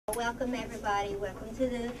Welcome everybody. Welcome to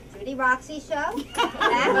the Judy Roxy Show.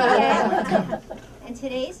 Back again. And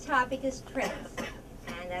today's topic is trends.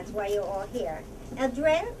 And that's why you're all here. Now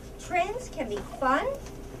trends can be fun,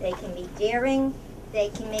 they can be daring, they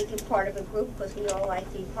can make you part of a group because we all like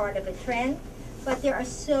to be part of a trend. But there are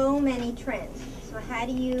so many trends. So how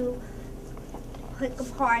do you pick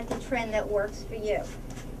apart the trend that works for you?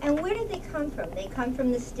 And where did they come from? They come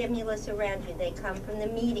from the stimulus around you. They come from the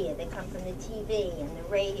media. They come from the TV and the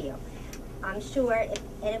radio. I'm sure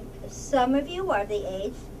if some of you are the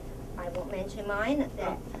age, I won't mention mine,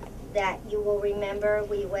 that you will remember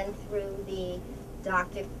we went through the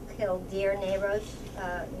Dr. Kildare Nero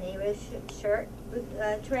shirt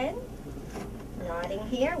trend. Nodding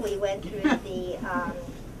here. We went through the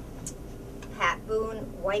Pat Boone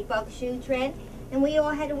white buck shoe trend. And we all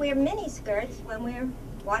had to wear mini skirts when we were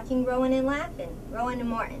watching Rowan and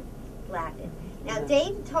Martin laughing. Now,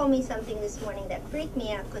 Dave told me something this morning that freaked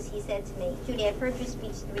me out because he said to me, Judy, I've heard your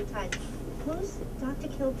speech 3 times. Who's Dr.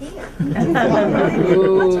 Kildare?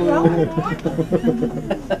 What's Rowan and Martin?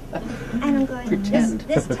 And I'm going,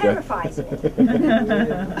 this terrifies me.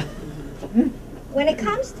 When it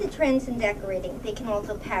comes to trends in decorating, they can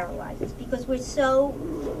also paralyze us because we're so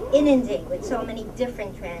inundated with so many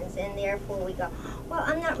different trends, and therefore we go, well,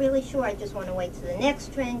 I'm not really sure. I just want to wait till the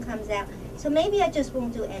next trend comes out. So maybe I just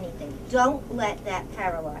won't do anything. Don't let that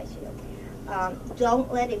paralyze you.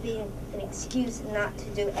 Don't let it be an excuse not to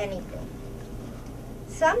do anything.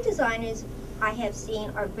 Some designers I have seen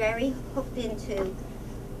are very hooked into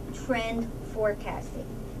trend forecasting.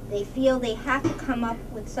 They feel they have to come up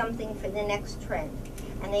with something for the next trend,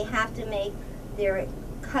 and they have to make their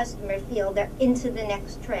customer feel they're into the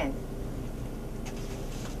next trend.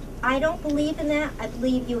 I don't believe in that. I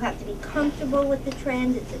believe you have to be comfortable with the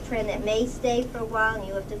trend. It's a trend that may stay for a while, and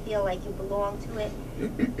you have to feel like you belong to it.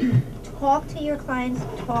 Talk to your clients,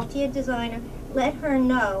 talk to your designer, let her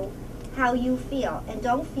know how you feel, and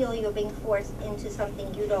don't feel you're being forced into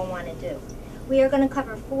something you don't want to do. We are going to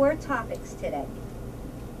cover 4 topics today.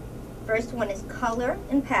 First one is color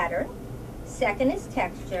and pattern. Second is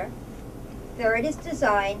texture. Third is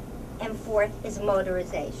design. And fourth is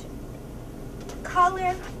motorization.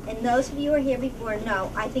 Color, and those of you who are here before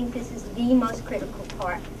know, I think this is the most critical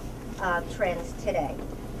part of trends today.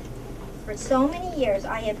 For so many years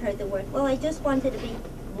I have heard the word, well, I just wanted to be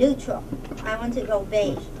neutral. I want to go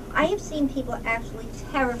beige. I have seen people actually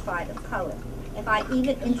terrified of color. If I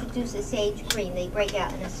even introduce a sage green, they break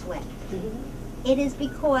out in a sweat. It is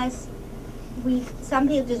because some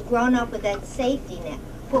people just grown up with that safety net,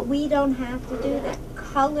 but we don't have to do that.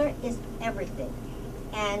 Color is everything,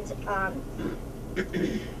 and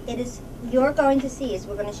you're going to see, as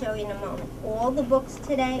we're going to show you in a moment, all the books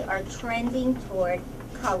today are trending toward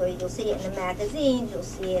color. You'll see it in the magazines, you'll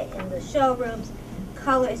see it in the showrooms.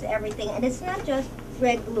 Color is everything, and it's not just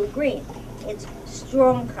red, blue, green. It's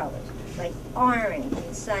strong colors like orange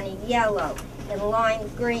and sunny yellow, and lime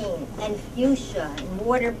green, and fuchsia, and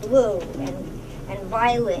water blue, and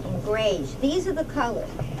violet, and grayish. These are the colors.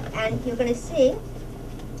 And you're going to see,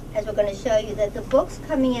 as we're going to show you, that the books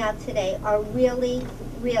coming out today are really,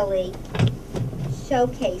 really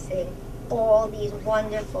showcasing all these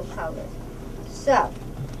wonderful colors. So,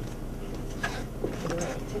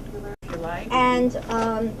 and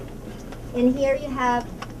in here you have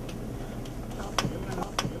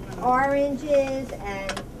oranges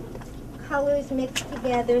and colors mixed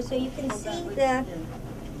together, so you can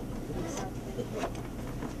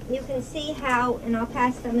see how, and I'll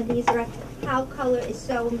pass some of these around, how color is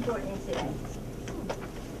so important today.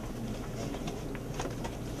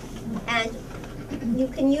 And you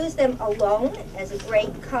can use them alone as a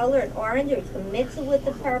great color, an orange, or you can mix it with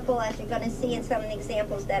the purple, as you're going to see in some of the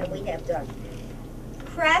examples that we have done.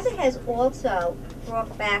 Prada has also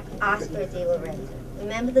brought back Oscar de la Renta.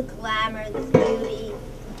 Remember the glamour, the beauty?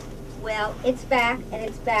 Well, it's back, and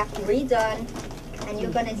it's back redone, and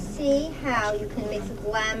you're going to see how you can mix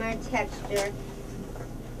glamour, texture,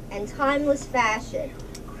 and timeless fashion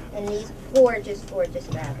in these gorgeous, gorgeous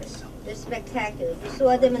fabrics. They're spectacular. You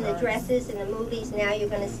saw them in the dresses in the movies, now you're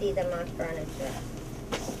going to see them on furniture.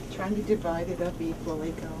 Trying to divide it up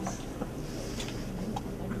equally, girls.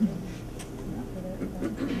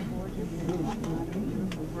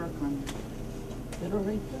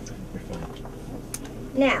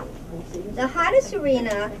 Now, the hottest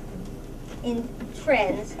arena in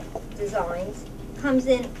trends, designs, comes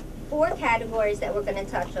in 4 categories that we're going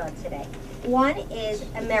to touch on today. One is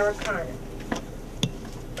Americana.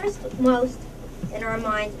 First most in our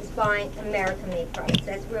minds is buying American-made products.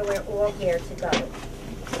 That's where we're all here to go.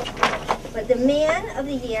 But the man of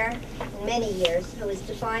the year, in many years, who has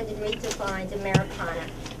defined and redefined Americana,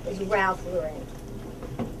 is Ralph Lauren.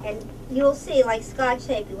 And you'll see, like Scott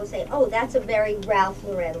Shape, you will say, oh, that's a very Ralph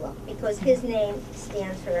Lauren look, because his name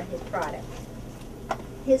stands for his product.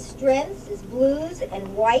 His strengths is blues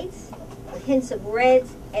and whites, with hints of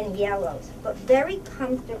reds and yellows, but very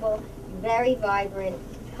comfortable, very vibrant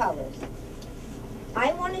colors.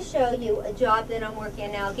 I want to show you a job that I'm working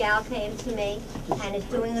on now. A gal came to me and is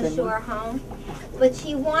doing a shore home, but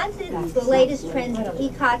she wanted the latest trends in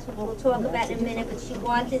e-cots, which we'll talk about in a minute, but she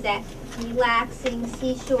wanted that relaxing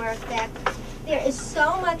seashore effect. There is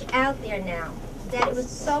so much out there now that it was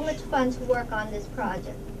so much fun to work on this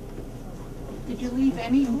project. Did you leave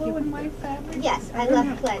any blue and white fabric? Yes, I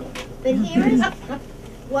left plenty. But here is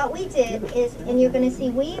what we did is, and you're going to see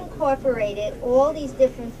we incorporated all these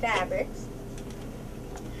different fabrics.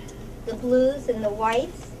 The blues and the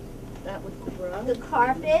whites, the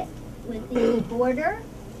carpet with the border.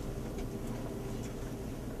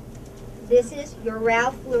 This is your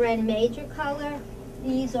Ralph Lauren major color.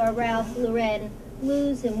 These are Ralph Lauren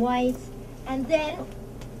blues and whites. And then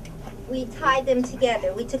we tied them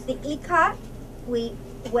together. We took the e-cot, we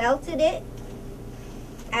welted it,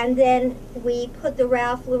 and then we put the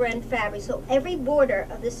Ralph Lauren fabric. So every border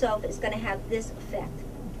of the sofa is going to have this effect.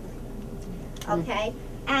 Okay?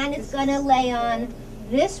 And it's going to lay on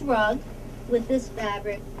this rug with this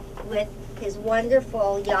fabric, with his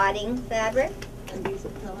wonderful yachting fabric. And these are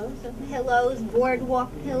pillows? Pillows,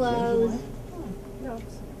 boardwalk pillows.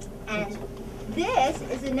 And this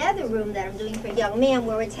is another room that I'm doing for a young man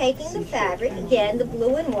where we're taking the fabric, again, the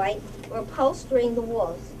blue and white, we're upholstering the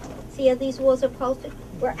walls. See how these walls are upholstered?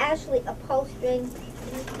 We're actually upholstering,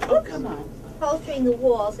 upholstering the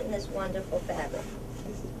walls in this wonderful fabric.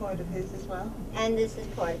 Part of his as well? And this is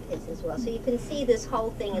part of his as well. So you can see this whole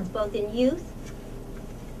thing. It's both in youth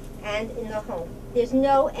and in the home. There's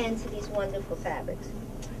no end to these wonderful fabrics.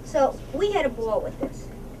 So we had a ball with this.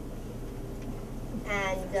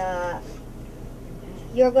 And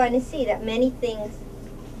you're going to see that many things,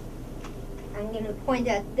 I'm going to point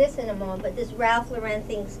out this in a moment, but this Ralph Lauren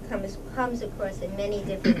thing comes across in many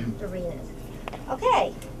different arenas.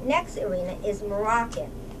 Okay, next arena is Moroccan.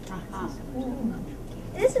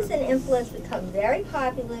 This is an influence become very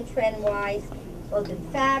popular trend-wise, both in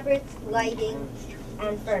fabrics, lighting,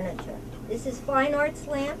 and furniture. This is Fine Arts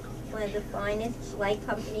Lamp, one of the finest light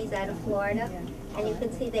companies out of Florida. And you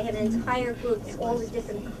can see they have an entire group of all the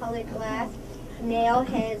different colored glass. Nail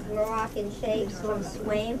heads, Moroccan shapes from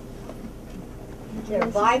Swain. They're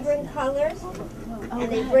vibrant colors,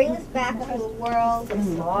 and they bring us back to a world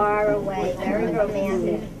far away, very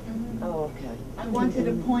romantic. Oh, okay. I wanted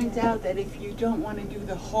to point out that if you don't want to do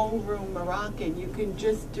the whole room Moroccan, you can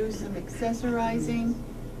just do some accessorizing,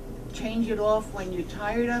 change it off when you're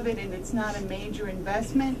tired of it and it's not a major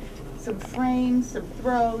investment. Some frames, some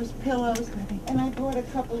throws, pillows, and I brought a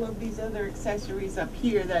couple of these other accessories up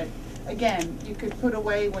here that, again, you could put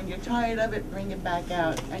away when you're tired of it, bring it back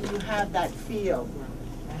out, and you have that feel.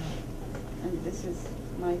 And this is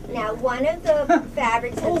my favorite. Now, one of the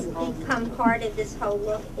fabrics that's become part of this whole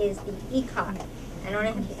look is the e-cot. I don't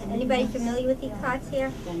know, is anybody familiar with e-cots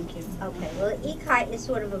here? Thank you. Okay, well, the e-cot is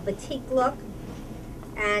sort of a boutique look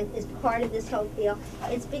and is part of this whole feel.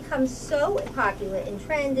 It's become so popular and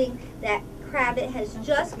trending that Krabbit has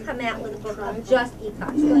just come out with a book of just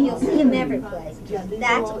e-cots. So you'll see them every place.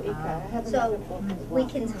 So we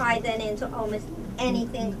can tie that into almost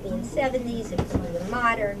anything. It could be in 70s, it could be in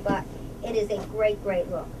modern, but it is a great, great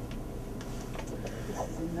look. This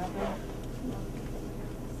is another.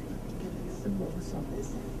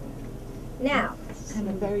 Now, It's kind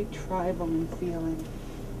of very tribal in feeling.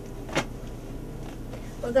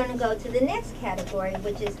 we're going to go to the next category,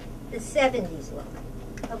 which is the 70s look,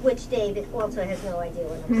 of which David also has no idea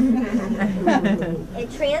what I'm saying.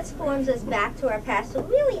 It transforms us back to our past, so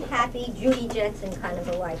really happy Judy Jetson kind of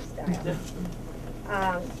a lifestyle.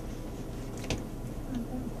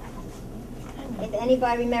 If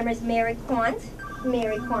anybody remembers Mary Quant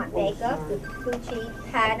makeup, the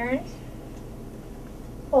Gucci patterns,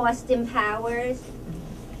 Austin Powers,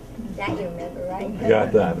 that you remember, right? I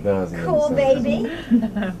got that, but that was Cool Baby,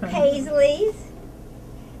 Paisley's,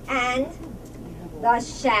 and the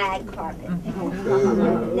shag carpet.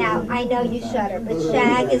 Now, I know you shudder, but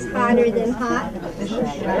shag is hotter than hot.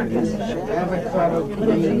 Shag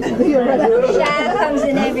comes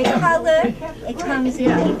in every color. It comes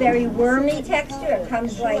in a very wormy texture. It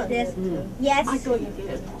comes like this. Yes,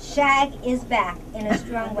 shag is back in a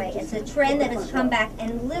strong way. It's a trend that has come back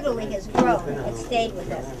and literally has grown. It stayed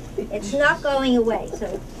with us. It's not going away,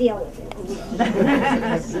 so deal with it.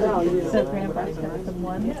 So Grandpa's got the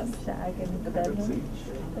one shag in the bedroom.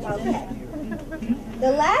 Okay.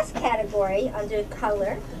 The last category under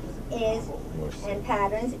color is, and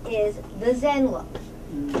patterns, is the Zen look.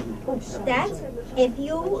 That's, if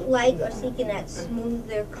you like or seeking that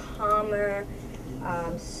smoother, calmer,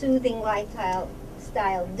 soothing lifestyle,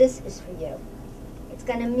 this is for you. It's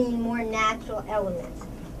going to mean more natural elements.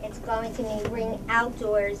 It's going to mean bring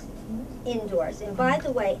outdoors, indoors. And by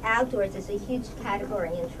the way, outdoors is a huge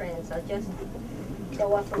category in trends. I'll just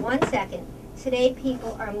go off for 1 second. Today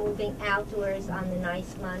people are moving outdoors on the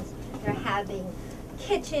nice months. They're having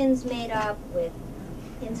kitchens made up with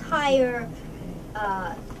entire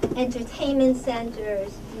entertainment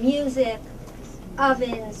centers, music,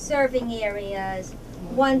 ovens, serving areas,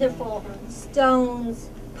 wonderful stones,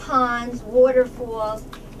 ponds, waterfalls.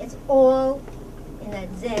 It's all in that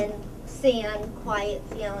Zen, sand, quiet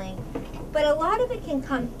feeling. But a lot of it can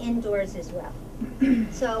come indoors as well.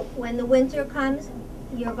 So when the winter comes,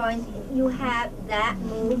 you have that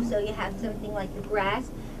move, so you have something like the grass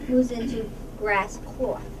moves into grass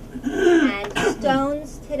cloth. And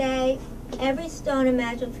stones today, every stone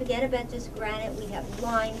imaginable, forget about just granite, we have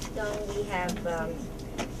limestone, we have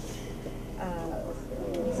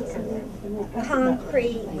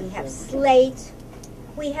concrete, we have slate,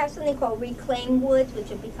 we have something called reclaimed woods, which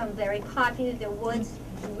have become very popular. They're woods,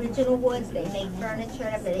 original woods, they make furniture,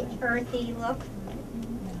 have an earthy look.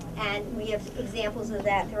 And we have examples of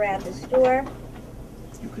that throughout the store.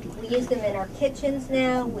 We use them in our kitchens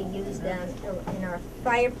now. We use them in our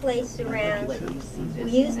fireplace surrounds.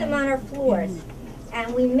 We use them on our floors.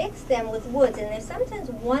 And we mix them with woods. And they're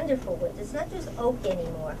sometimes wonderful woods. It's not just oak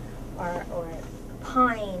anymore, or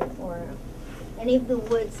pine, or any of the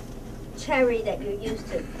woods, cherry that you're used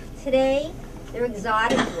to. Today, they're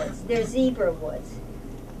exotic woods. They're zebra woods.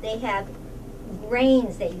 They have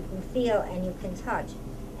grains that you can feel and you can touch.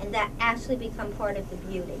 And that actually become part of the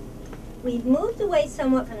beauty. We've moved away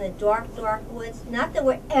somewhat from the dark woods. Not that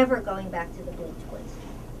we're ever going back to the bleach woods.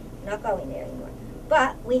 Not going there anymore.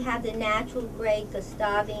 But we have the natural gray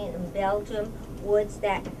Gustavian and Belgium woods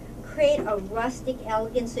that create a rustic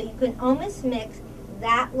elegance, so you can almost mix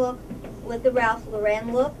that look with the Ralph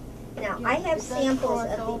Lauren look. Now, I have samples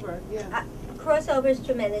of the crossover is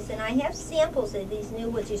tremendous, and I have samples of these new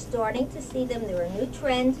woods. You're starting to see them. They're a new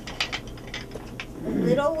trend. A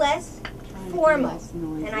little less formal,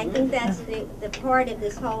 and I think that's the part of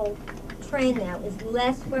this whole trend now, is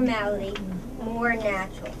less formality, more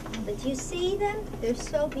natural. But do you see them? They're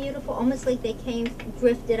so beautiful, almost like they came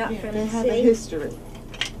drifted up from the sea. They have a history.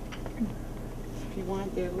 If you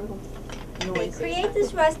want their little They noises. create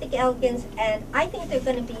this rustic elegance, and I think they're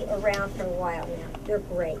going to be around for a while now. They're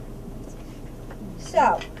great.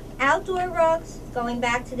 So, outdoor rugs, going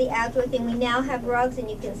back to the outdoor thing, we now have rugs, and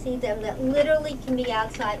you can see them that literally can be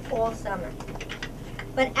outside all summer.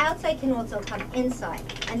 But outside can also come inside.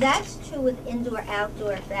 And that's true with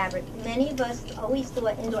indoor-outdoor fabric. Many of us always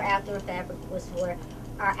thought indoor-outdoor fabric was for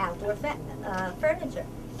our outdoor furniture.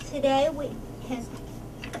 Today, it has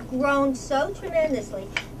grown so tremendously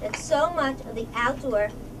that so much of the outdoor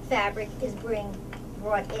fabric is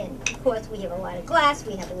brought in, because we have a lot of glass,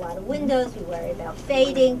 we have a lot of windows, we worry about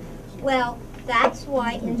fading. Well, that's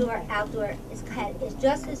why indoor-outdoor is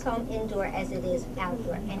just as home indoor as it is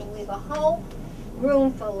outdoor. And we have a whole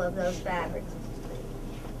room full of those fabrics.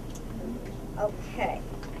 Okay,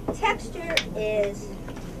 texture is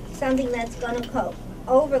something that's going to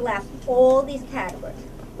overlap all these categories.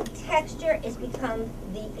 Texture has become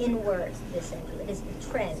the in-words this century. It is the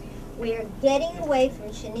trend. We are getting away from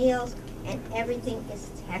chenilles, and everything is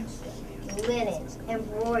texture, linens,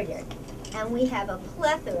 embroidered. And we have a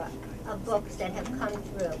plethora of books that have come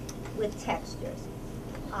through with textures.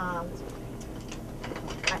 I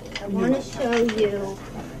want to show you,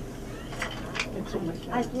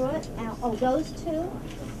 I brought out, those two,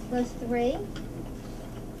 those three.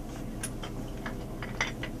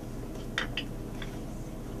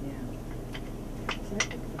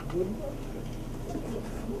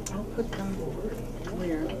 I'll put them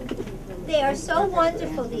where? They are so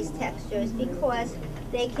wonderful, these textures, because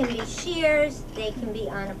they can be sheers, they can be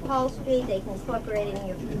on upholstery, they can incorporate it in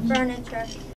your furniture.